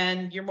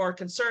than your more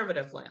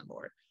conservative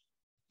landlord.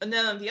 And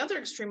then on the other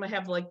extreme, I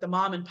have like the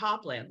mom and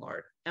pop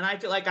landlord, and I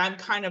feel like I'm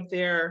kind of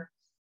their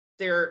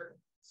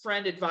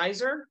friend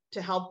advisor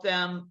to help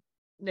them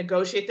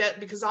negotiate that,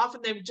 because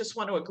often they just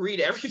want to agree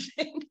to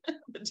everything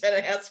the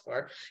tenant asks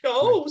for.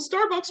 Oh,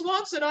 Starbucks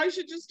wants it, I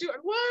should just do it.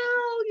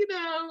 Well, you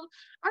know,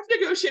 I've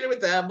negotiated with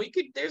them.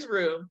 There's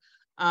room.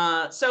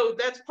 So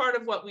that's part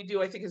of what we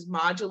do, I think, is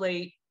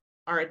modulate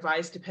our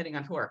advice depending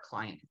on who our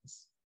client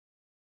is.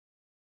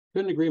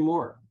 Couldn't agree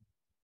more.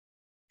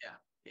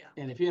 Yeah.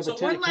 And if you have so a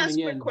tenant one last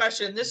coming quick in,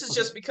 question. This is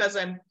just because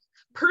I'm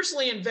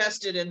personally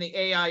invested in the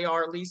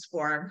AIR lease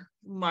form,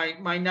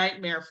 my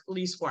nightmare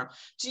lease form.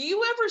 Do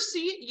you ever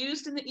see it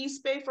used in the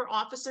East Bay for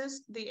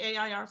offices, the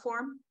AIR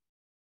form?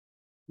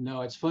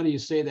 no, it's funny you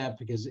say that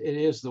because it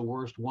is the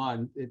worst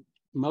one.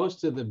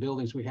 Most of the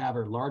buildings we have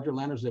are larger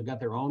lenders. They've got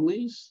their own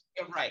lease.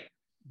 Yeah, right.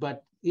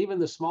 But even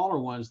the smaller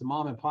ones, the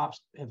mom and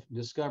pops have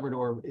discovered,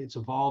 or it's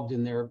evolved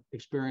in their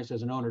experience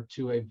as an owner,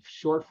 to a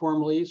short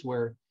form lease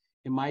where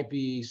it might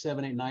be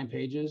 7, 8, 9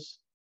 pages,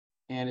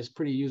 and it's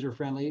pretty user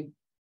friendly.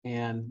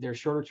 And they're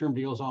shorter term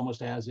deals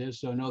almost as is.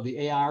 So no,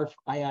 the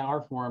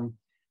AIR form,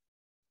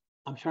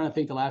 I'm trying to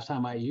think the last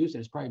time I used it,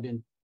 it's probably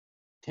been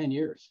 10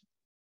 years.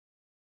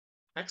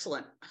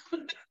 Excellent.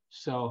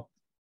 So,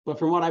 but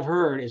from what I've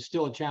heard, it's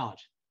still a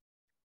challenge.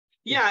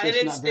 Yeah, and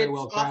it's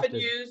well often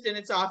used, and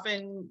it's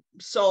often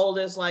sold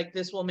as like,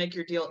 this will make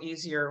your deal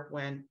easier,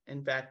 when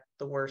in fact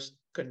the worst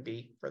couldn't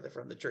be further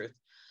from the truth.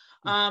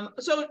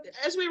 So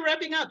as we're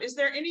wrapping up, is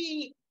there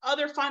any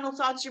other final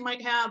thoughts you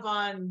might have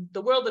on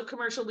the world of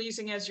commercial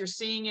leasing as you're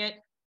seeing it?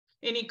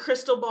 Any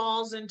crystal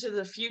balls into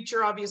the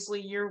future?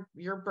 Obviously,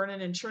 you're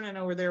burning and churning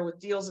over there with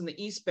deals in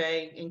the East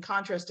Bay, in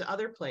contrast to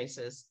other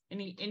places.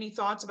 Any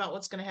thoughts about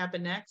what's going to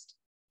happen next?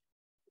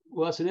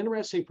 Well, it's an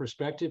interesting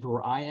perspective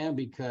where I am,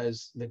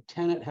 because the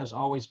tenant has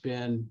always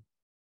been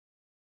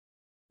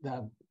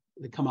the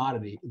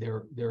commodity.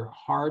 They're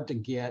hard to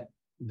get.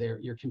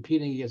 You're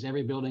competing against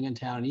every building in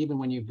town. And even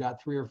when you've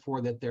got 3 or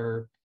 4 that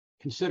they're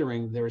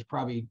considering, there's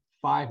probably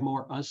 5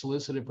 more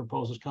unsolicited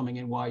proposals coming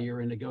in while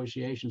you're in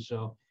negotiation.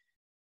 So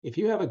if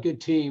you have a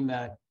good team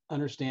that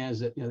understands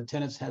that, you know, the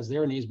tenants has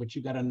their needs, but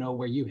you got to know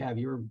where you have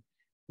your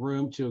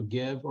room to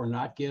give or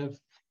not give,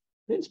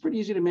 it's pretty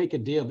easy to make a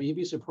deal. But you'd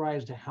be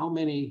surprised at how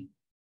many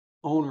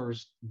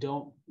owners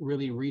don't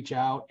really reach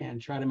out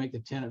and try to make the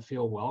tenant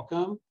feel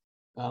welcome.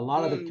 A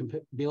lot of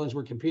the buildings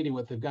we're competing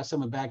with, they've got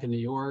someone back in New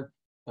York.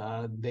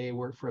 They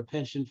work for a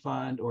pension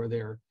fund, or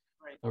they're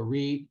a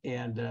REIT,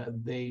 and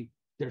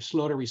they're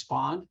slow to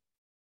respond.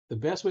 The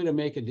best way to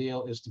make a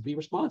deal is to be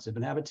responsive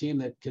and have a team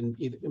that can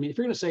either, I mean, if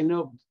you're going to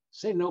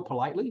say no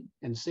politely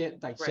and say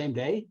it like same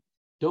day.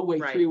 Don't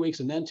wait 3 weeks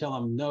and then tell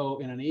them no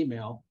in an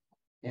email.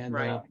 And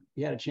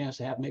you had a chance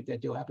to make that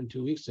deal happen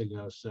 2 weeks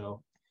ago.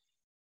 So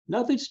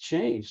nothing's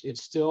changed.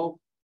 It's still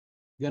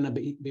going to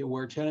be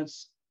where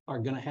tenants are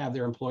going to have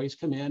their employees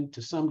come in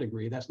to some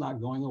degree. That's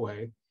not going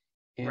away.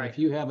 And if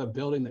you have a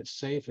building that's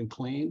safe and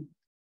clean,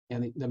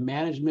 and the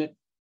management,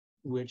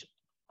 which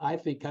I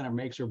think kind of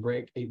makes or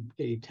break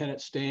a tenant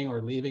staying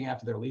or leaving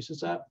after their lease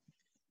is up,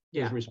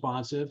 is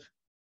responsive,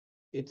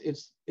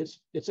 it's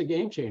a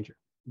game changer.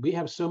 We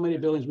have so many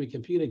buildings we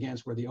compete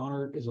against where the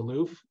owner is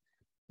aloof.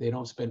 They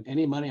don't spend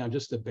any money on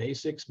just the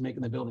basics,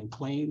 making the building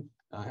clean,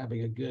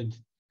 having a good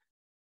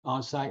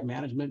on-site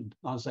management,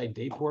 on-site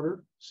day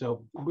porter.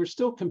 So we're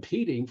still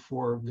competing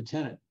for the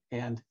tenant.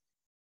 And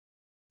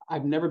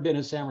I've never been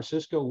in San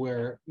Francisco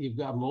where you've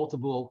got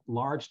multiple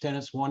large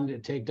tenants wanting to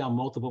take down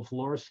multiple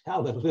floors.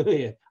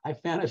 Hallelujah. I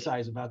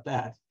fantasize about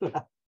that.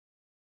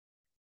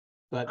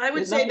 But I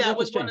would say that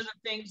was one of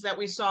the things that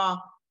we saw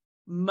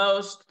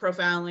most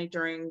profoundly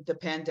during the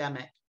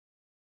pandemic,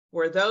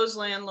 where those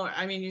landlords,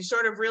 I mean, you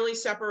sort of really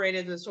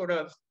separated the sort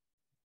of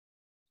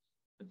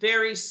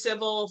very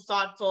civil,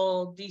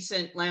 thoughtful,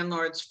 decent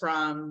landlords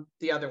from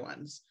the other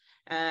ones.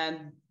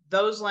 And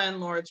those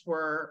landlords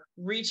were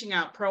reaching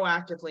out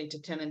proactively to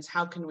tenants.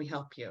 How can we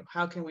help you?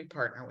 How can we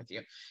partner with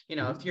you? You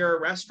know, if you're a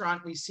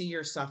restaurant, we see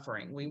you're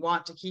suffering. We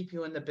want to keep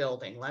you in the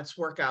building. Let's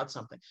work out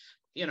something.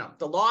 You know,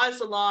 the law is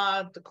the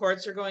law. The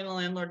courts are going the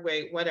landlord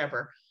way,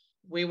 whatever.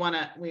 We want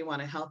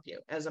to help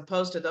you, as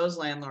opposed to those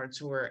landlords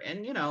who are,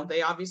 and, you know,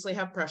 they obviously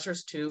have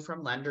pressures too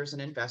from lenders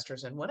and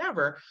investors and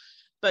whatever,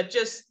 but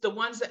just the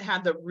ones that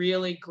had the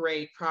really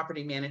great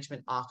property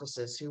management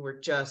offices who were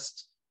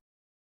just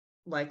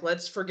like,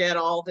 let's forget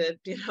all the,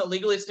 you know,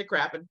 legalistic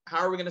crap, and how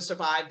are we going to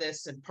survive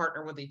this and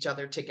partner with each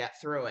other to get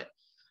through it.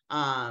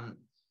 And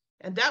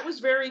that was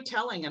very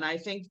telling. And I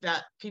think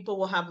that people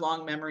will have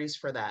long memories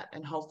for that.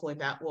 And hopefully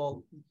that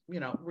will, you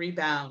know,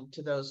 rebound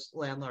to those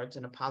landlords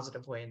in a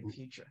positive way in the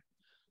future.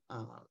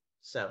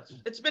 So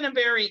it's been a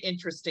very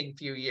interesting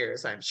few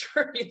years. I'm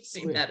sure you've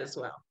seen that as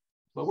well.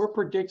 But we're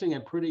predicting a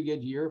pretty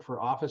good year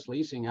for office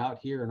leasing out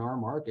here in our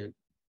market.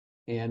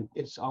 And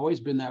it's always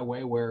been that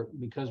way where,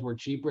 because we're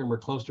cheaper and we're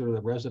closer to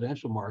the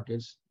residential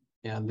markets,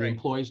 and the Right.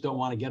 employees don't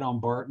want to get on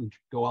BART and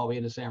go all the way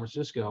into San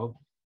Francisco,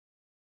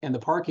 and the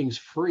parking's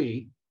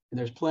free and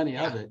there's plenty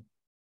of it,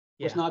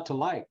 what's not to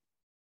like?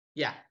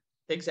 Yeah,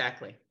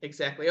 exactly.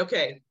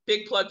 Okay,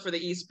 big plug for the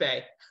East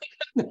Bay.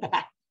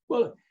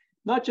 Well,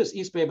 not just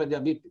East Bay, but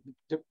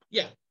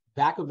Yeah.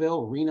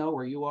 Vacaville, Reno,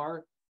 where you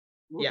are,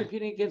 we're Yeah.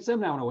 competing against them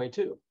now in a way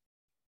too.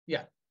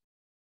 Yeah.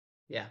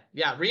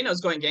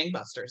 Reno's going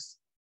gangbusters.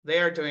 They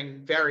are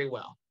doing very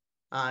well.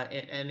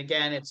 And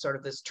again, it's sort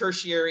of this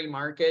tertiary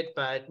market,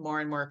 but more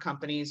and more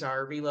companies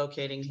are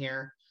relocating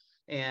here.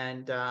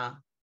 And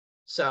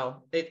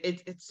so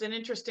it's an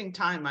interesting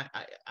time.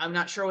 I'm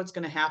not sure what's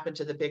going to happen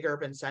to the big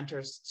urban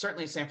centers.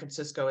 Certainly San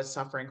Francisco is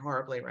suffering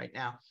horribly right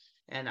now.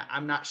 And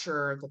I'm not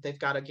sure that they've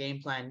got a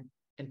game plan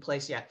in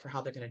place yet for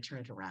how they're going to turn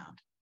it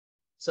around.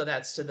 So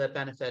that's to the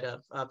benefit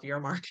of your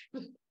market.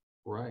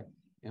 Right.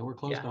 And we're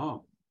close to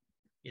home.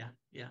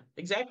 Yeah,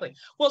 exactly.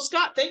 Well,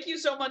 Scott, thank you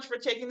so much for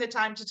taking the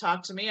time to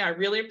talk to me. I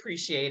really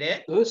appreciate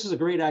it. Well, this is a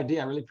great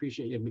idea. I really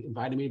appreciate you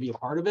inviting me to be a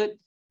part of it.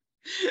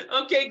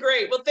 Okay,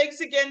 great. Well,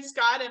 thanks again,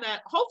 Scott, and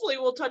hopefully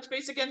we'll touch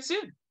base again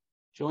soon.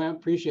 Joanne,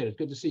 appreciate it.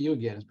 Good to see you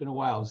again. It's been a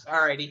while.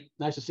 All righty.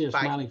 Nice to see your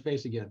smiling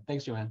face again.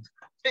 Thanks, Joanne.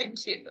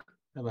 Thank you.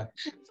 Bye-bye.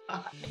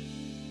 Bye.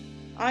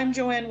 I'm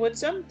Joanne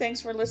Woodsum.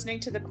 Thanks for listening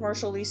to the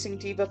Commercial Leasing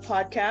Diva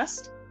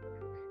podcast.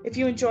 If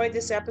you enjoyed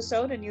this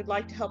episode and you'd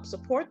like to help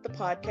support the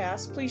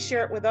podcast, please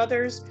share it with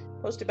others,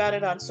 post about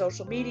it on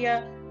social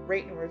media,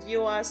 rate and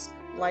review us,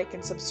 like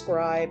and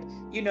subscribe.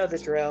 You know the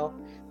drill.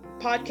 The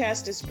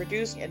podcast is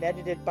produced and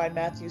edited by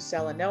Matthew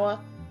Salanoa.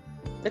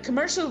 The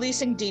Commercial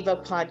Leasing Diva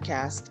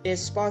podcast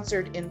is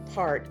sponsored in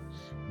part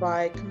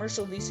by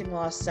Commercial Leasing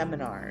Law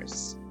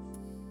Seminars.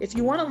 If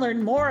you want to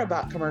learn more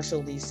about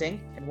commercial leasing,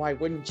 and why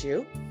wouldn't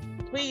you,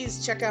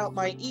 please check out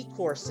my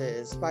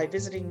e-courses by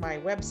visiting my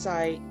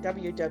website,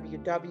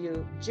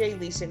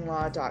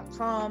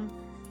 www.jleasinglaw.com.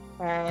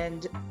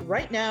 And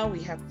right now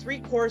we have 3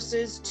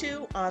 courses,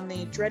 2 on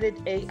the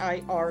dreaded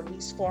AIR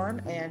lease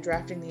form and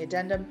drafting the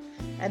addendum,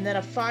 and then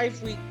a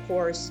 5-week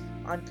course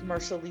on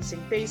commercial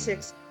leasing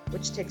basics,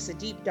 which takes a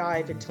deep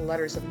dive into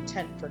letters of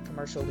intent for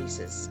commercial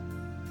leases.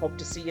 Hope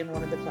to see you in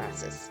one of the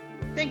classes.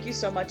 Thank you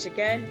so much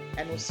again,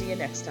 and we'll see you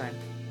next time.